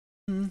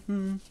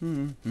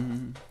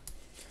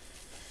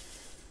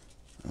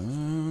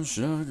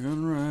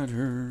Shotgun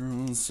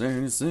rider,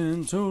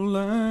 San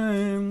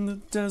Lime, the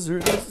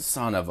desert.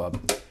 Son of a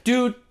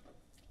dude,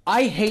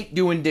 I hate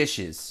doing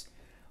dishes.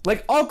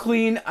 Like, I'll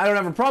clean, I don't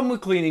have a problem with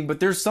cleaning, but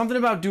there's something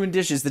about doing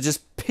dishes that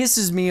just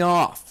pisses me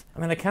off. I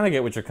mean, I kind of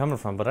get what you're coming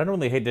from, but I don't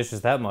really hate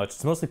dishes that much.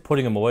 It's mostly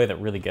putting them away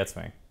that really gets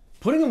me.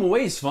 Putting them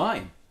away is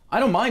fine. I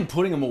don't mind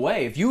putting them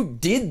away. If you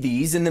did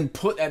these and then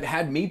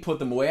had me put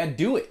them away, I'd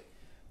do it.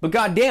 But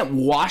goddamn,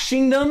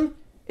 washing them,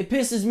 it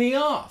pisses me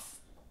off.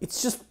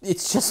 It's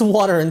just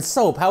water and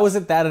soap. How is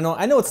it that annoying?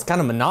 I know it's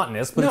kind of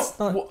monotonous, but it's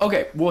not. Well,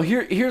 okay, well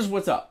here's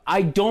what's up.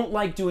 I don't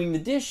like doing the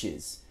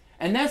dishes.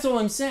 And that's all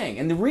I'm saying.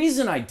 And the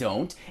reason I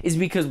don't is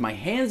because my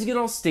hands get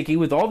all sticky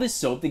with all this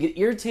soap. They get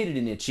irritated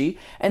and itchy.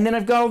 And then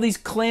I've got all these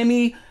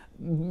clammy,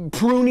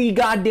 pruny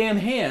goddamn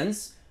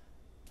hands.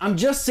 I'm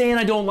just saying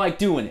I don't like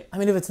doing it. I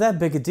mean, if it's that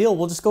big a deal,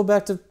 we'll just go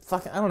back to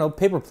fucking, I don't know,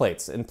 paper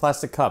plates and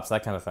plastic cups,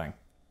 that kind of thing.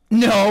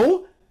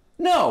 No,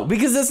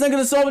 because that's not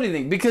going to solve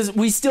anything. Because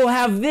we still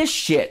have this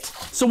shit.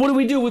 So what do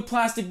we do with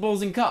plastic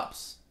bowls and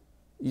cups?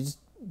 You just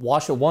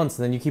wash it once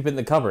and then you keep it in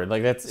the cupboard.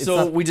 Like that's.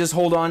 So we just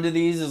hold on to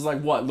these as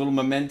like what, little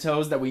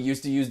mementos that we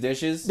used to use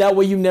dishes? That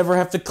way you never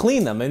have to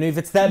clean them. I mean, if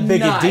it's that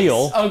big a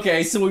deal.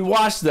 Okay, so we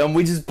wash them,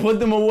 we just put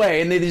them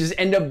away, and they just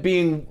end up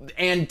being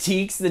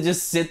antiques that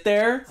just sit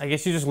there. I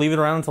guess you just leave it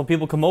around until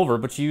people come over,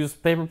 but you use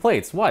paper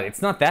plates. What?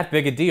 It's not that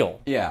big a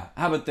deal. Yeah.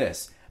 How about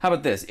this?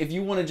 If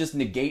you want to just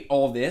negate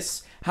all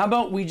this, how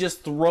about we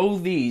just throw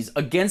these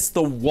against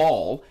the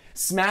wall,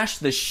 smash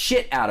the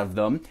shit out of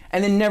them,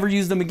 and then never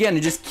use them again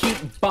and just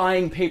keep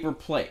buying paper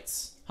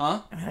plates?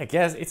 Huh? I mean, I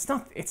guess it's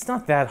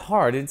not that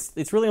hard.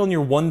 It's really only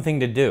your one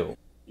thing to do.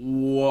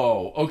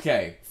 Whoa.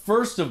 Okay.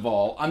 First of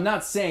all, I'm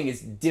not saying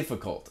it's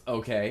difficult,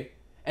 okay?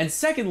 And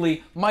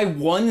secondly, my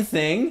one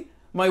thing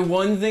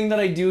that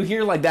I do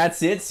here, like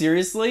that's it,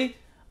 seriously?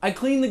 I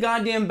cleaned the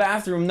goddamn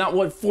bathroom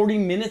not, 40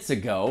 minutes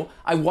ago.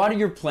 I water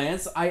your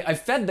plants. I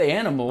fed the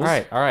animals.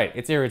 All right.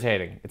 It's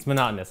irritating. It's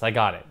monotonous. I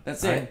got it.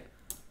 That's all it. Right?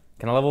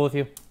 Can I level with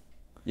you?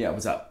 Yeah,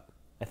 what's up?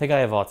 I think I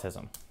have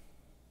autism.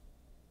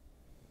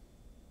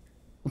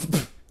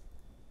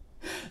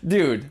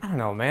 Dude. I don't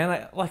know,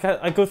 man.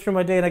 I go through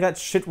my day and I got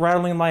shit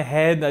rattling in my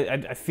head.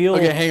 I feel...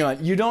 Okay, hang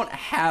on. You don't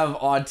have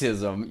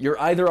autism. You're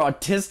either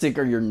autistic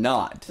or you're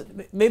not.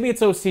 Maybe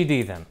it's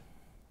OCD then.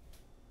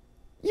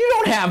 You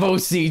don't have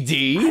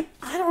OCD.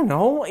 I don't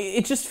know.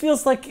 It just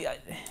feels like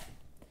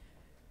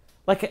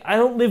I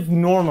don't live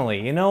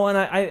normally, you know?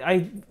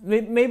 And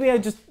maybe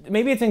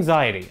it's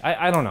anxiety.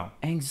 I don't know.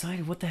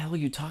 Anxiety? What the hell are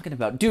you talking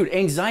about? Dude,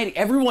 anxiety.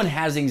 Everyone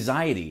has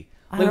anxiety.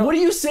 Like, what are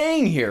you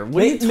saying here?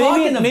 What are you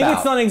talking about? Maybe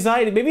it's not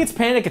anxiety. Maybe it's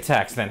panic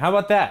attacks then. How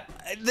about that?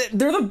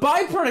 They're the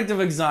byproduct of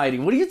anxiety.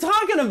 What are you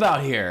talking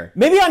about here?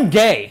 Maybe I'm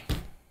gay.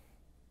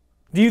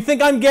 Do you think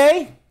I'm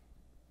gay?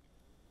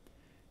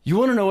 You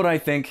want to know what I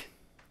think?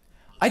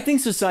 I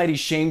think society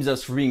shames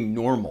us for being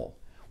normal.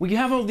 We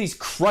have all these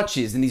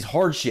crutches and these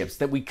hardships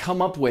that we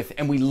come up with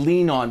and we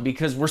lean on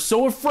because we're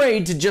so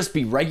afraid to just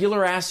be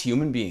regular ass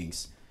human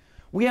beings.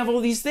 We have all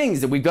these things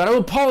that we've got to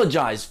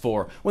apologize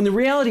for, when the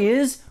reality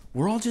is,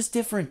 we're all just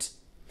different.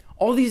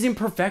 All these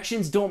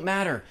imperfections don't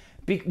matter.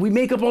 We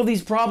make up all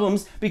these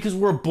problems because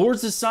we're a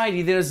bored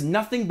society that has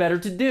nothing better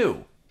to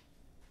do.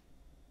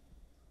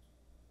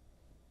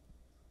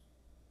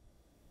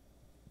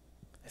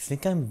 I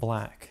think I'm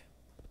black.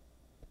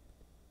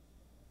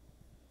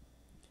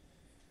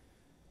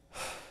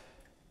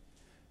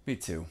 Me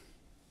too.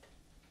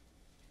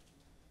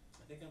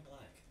 I think I'm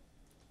black.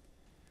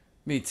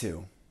 Me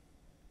too.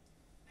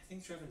 I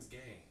think Trevin's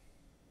gay.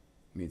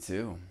 Me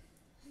too.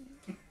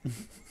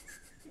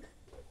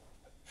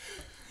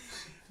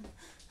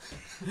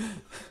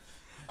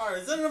 Alright,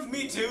 is that enough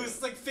Me Too?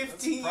 It's like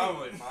 15.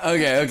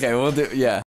 Okay, we'll do, yeah.